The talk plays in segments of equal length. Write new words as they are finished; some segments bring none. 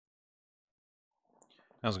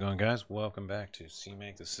How's it going, guys? Welcome back to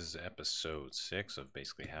CMake. This is episode 6 of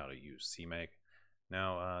basically how to use CMake.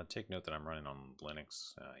 Now, take note that I'm running on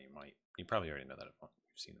Linux. You probably already know that if you've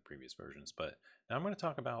seen the previous versions, but now I'm going to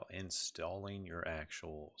talk about installing your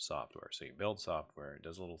actual software. So you build software, it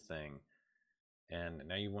does a little thing, and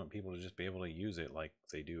now you want people to just be able to use it like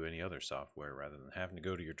they do any other software rather than having to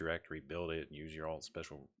go to your directory, build it, and use your all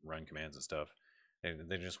special run commands and stuff.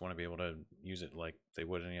 They just want to be able to use it like they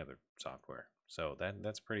would any other software. So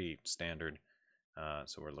that's pretty standard.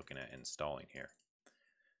 So we're looking at installing here.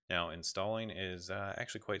 Now installing is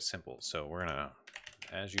actually quite simple. So we're gonna,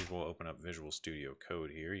 as usual, open up Visual Studio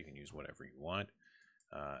Code here. You can use whatever you want.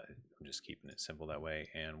 I'm just keeping it simple that way.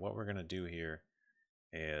 And what we're gonna do here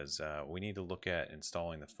is we need to look at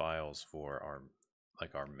installing the files for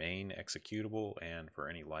our main executable and for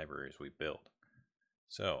any libraries we build.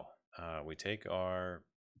 So we take our,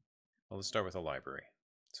 well, let's start with a library.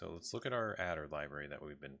 So let's look at our adder library that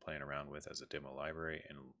we've been playing around with as a demo library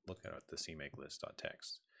and look at the CMake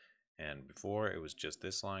list.txt. And before it was just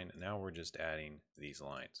this line, and now we're just adding these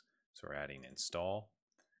lines. So we're adding install,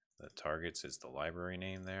 the targets is the library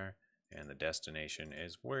name there, and the destination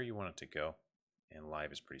is where you want it to go. And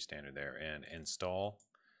live is pretty standard there. And install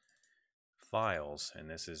files, and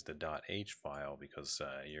this is the .h file because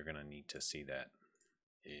you're going to need to see that.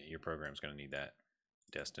 Your program's going to need that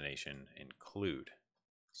destination include.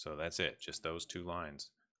 So that's it, just those two lines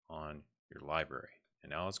on your library.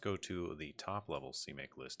 And now let's go to the top level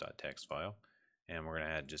CMake list.txt file, and we're going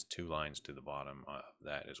to add just 2 lines to the bottom of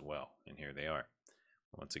that as well. And here they are.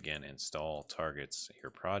 Once again, install targets your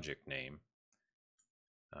project name,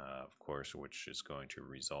 of course, which is going to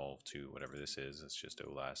resolve to whatever this is. It's just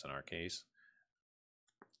OLAS in our case.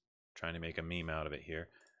 Trying to make a meme out of it here.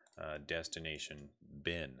 Destination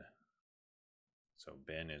bin. So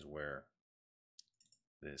bin is where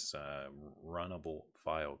this runnable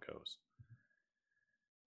file goes.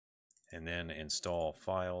 And then install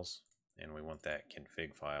files, and we want that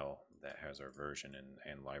config file that has our version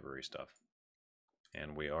and library stuff.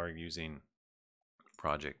 And we are using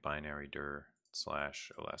project binary dir /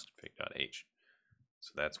 olasconfig.h.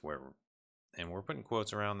 So that's where we're putting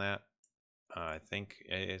quotes around that. I think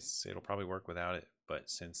it'll probably work without it, but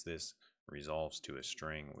since this resolves to a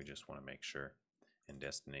string, we just want to make sure and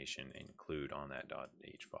destination include on that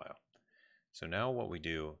 .h file. So now what we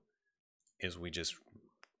do is we just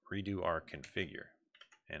redo our configure,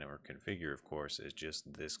 and our configure, of course, is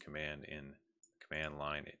just this command in command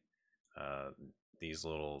line. These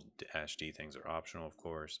little -d things are optional, of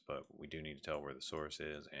course, but we do need to tell where the source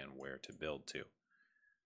is and where to build to.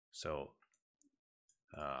 So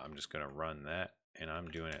I'm just going to run that, and I'm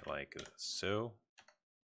doing it like so.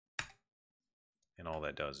 And all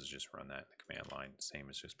that does is just run that in the command line, same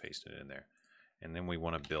as just pasting it in there. And then we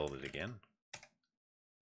want to build it again.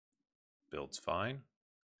 Build's fine.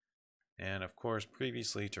 And of course,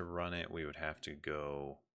 previously to run it, we would have to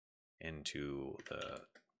go into the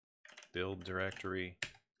build directory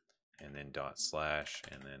and then /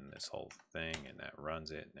 and then this whole thing, and that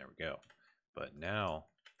runs it, and there we go. But now,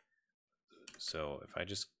 so if I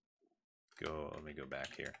just go, let me go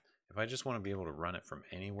back here. If I just want to be able to run it from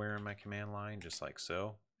anywhere in my command line, just like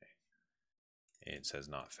so, it says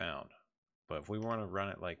not found. But if we want to run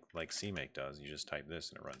it like CMake does, you just type this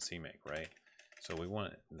and it runs CMake, right? So we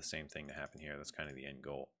want the same thing to happen here. That's kind of the end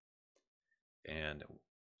goal. And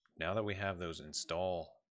now that we have those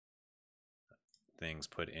install things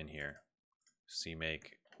put in here,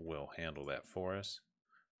 CMake will handle that for us.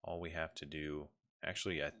 All we have to do,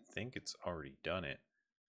 actually, I think it's already done it.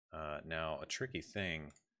 Now, a tricky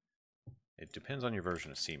thing, it depends on your version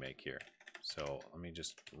of CMake here. So let me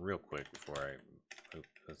just real quick before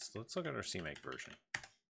let's look at our CMake version.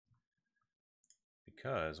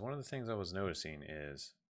 Because one of the things I was noticing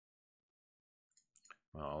is,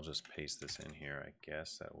 well, I'll just paste this in here. I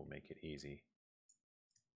guess that will make it easy.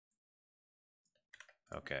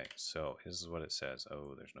 Okay, so this is what it says.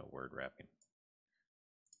 Oh, there's no word wrapping.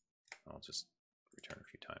 I'll just return a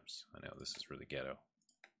few times. I know this is really ghetto.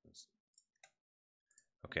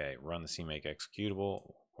 Okay, run the CMake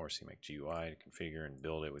executable or CMake GUI to configure and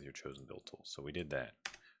build it with your chosen build tools. So we did that,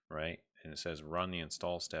 right? And it says run the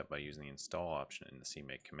install step by using the install option in the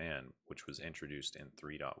CMake command, which was introduced in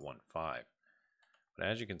 3.15. But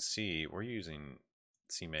as you can see, we're using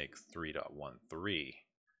CMake 3.13,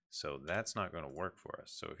 so that's not going to work for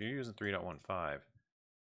us. So if you're using 3.15,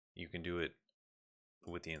 you can do it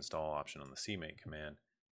with the install option on the CMake command.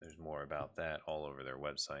 There's more about that all over their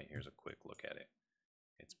website. Here's a quick look at it.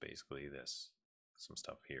 It's basically this, some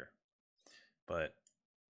stuff here. But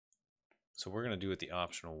so we're going to do it the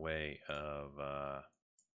optional way of,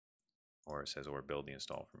 well, or it says or build the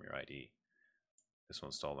install from your IDE. This will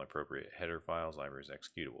install the appropriate header files, libraries,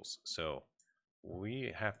 executables. So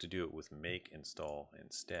we have to do it with make install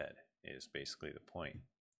instead, is basically the point.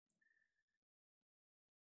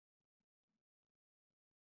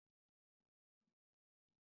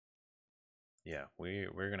 Yeah, we're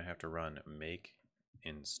going to have to run make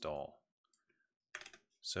install.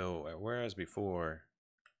 So whereas before,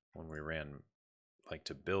 when we ran like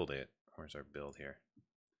to build it, where's our build here?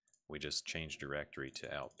 We just change directory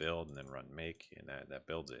to out build and then run make, and that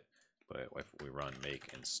builds it. But if we run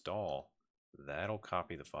make install, that'll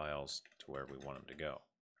copy the files to where we want them to go.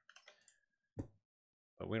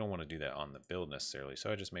 But we don't want to do that on the build necessarily,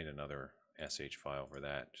 so I just made another sh file for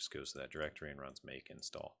that. Just goes to that directory and runs make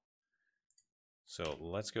install. So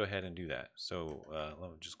let's go ahead and do that. So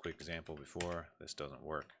just a quick example before this doesn't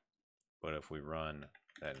work. But if we run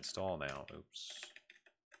that install now,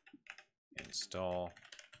 install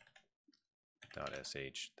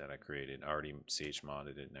 .sh that I created, I already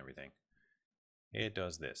chmodded it and everything. It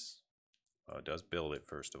does this. It does build it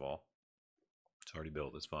first of all. It's already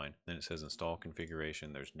built, it's fine. Then it says install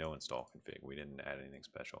configuration. There's no install config. We didn't add anything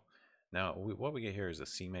special. Now what we get here is a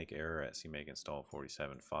CMake error at CMake install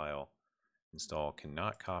 47 file. Install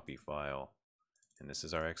cannot copy file, and this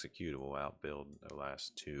is our executable out build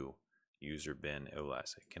OLAS2 user bin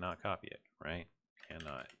OLAS. It cannot copy it, right?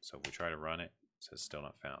 Cannot. So if we try to run it, it says still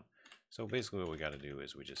not found. So basically what we got to do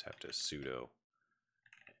is we just have to sudo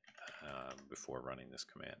before running this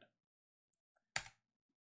command.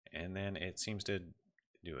 And then it seems to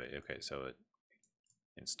do it. Okay, so it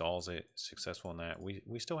installs it, successful in that.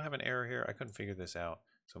 We still have an error here. I couldn't figure this out.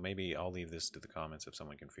 So maybe I'll leave this to the comments if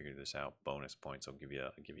someone can figure this out. Bonus points, I'll give you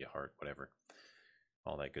a heart, whatever.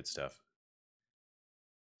 All that good stuff.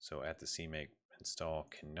 So at the CMake install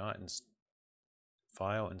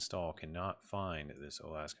file install cannot find this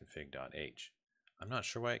olasconfig.h. I'm not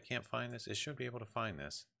sure why it can't find this. It should be able to find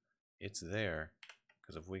this. It's there,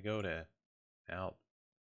 because if we go to out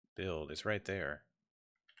build, it's right there.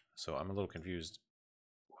 So I'm a little confused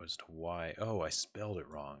as to why. Oh, I spelled it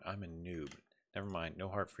wrong. I'm a noob. Never mind, no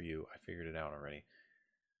heart for you. I figured it out already.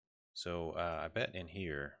 So I bet in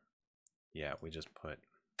here, yeah, we just put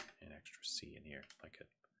an extra C in here, like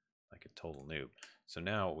a total noob. So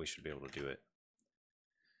now we should be able to do it.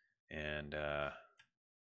 And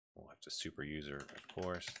we'll have to super user, of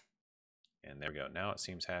course. And there we go. Now it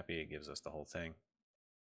seems happy. It gives us the whole thing.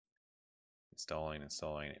 Installing,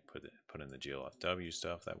 it put in the GLFW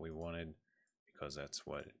stuff that we wanted, because that's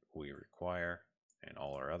what we require. And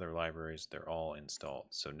all our other libraries, they're all installed.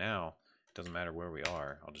 So now it doesn't matter where we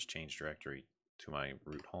are. I'll just change directory to my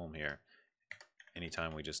root home here.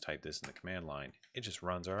 Anytime we just type this in the command line, it just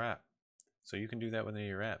runs our app. So you can do that with any of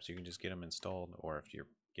your apps. You can just get them installed, or if you're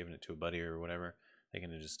giving it to a buddy or whatever, they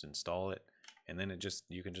can just install it, and then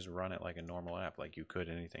you can just run it like a normal app, like you could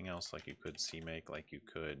anything else, like you could CMake, like you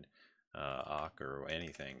could awk or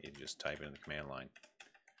anything. You just type it in the command line.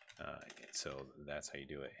 So that's how you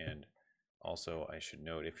do it. And also, I should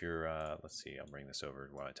note, if you're, let's see, I'll bring this over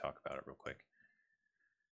while I talk about it real quick.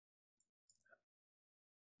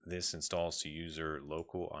 This installs to user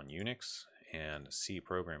local on Unix and C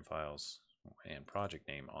program files and project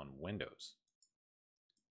name on Windows.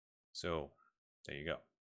 So there you go.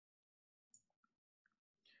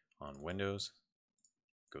 On Windows,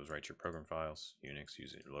 goes right to your program files. Unix,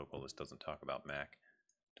 use your local. This doesn't talk about Mac.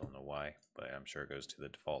 Don't know why, but I'm sure it goes to the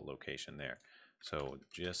default location there. So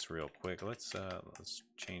just real quick, let's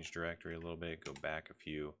change directory a little bit, go back a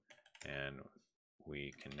few, and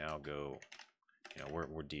we can now go, you know,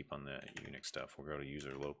 we're deep on the Unix stuff. We'll go to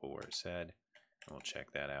user local where it said, and we'll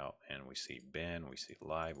check that out, and we see bin, we see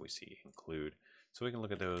live, we see include. So we can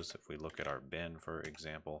look at those. If we look at our bin, for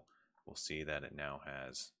example, we'll see that it now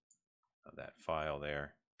has that file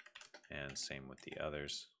there, and same with the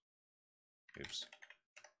others. Oops.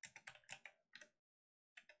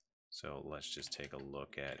 So let's just take a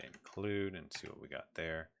look at include and see what we got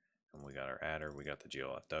there. And we got our adder, we got the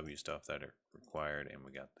GLFW stuff that are required, and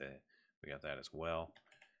we got that as well.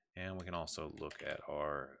 And we can also look at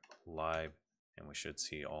our lib, and we should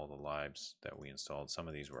see all the libs that we installed. Some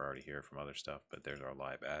of these were already here from other stuff, but there's our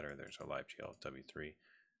lib adder, there's our lib GLFW3.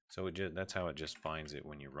 So that's how it just finds it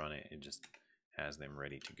when you run it. It just has them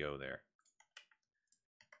ready to go there.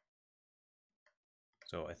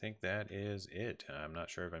 So I think that is it. I'm not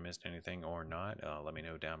sure if I missed anything or not. Let me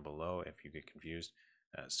know down below if you get confused.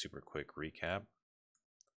 Super quick recap.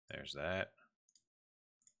 There's that.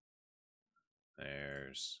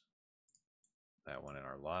 There's that one in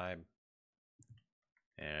our lib.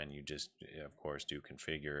 And you just, of course, do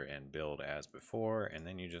configure and build as before, and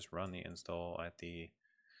then you just run the install at the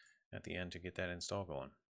at the end to get that install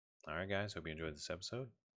going. Alright guys, hope you enjoyed this episode.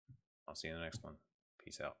 I'll see you in the next one.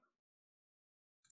 Peace out.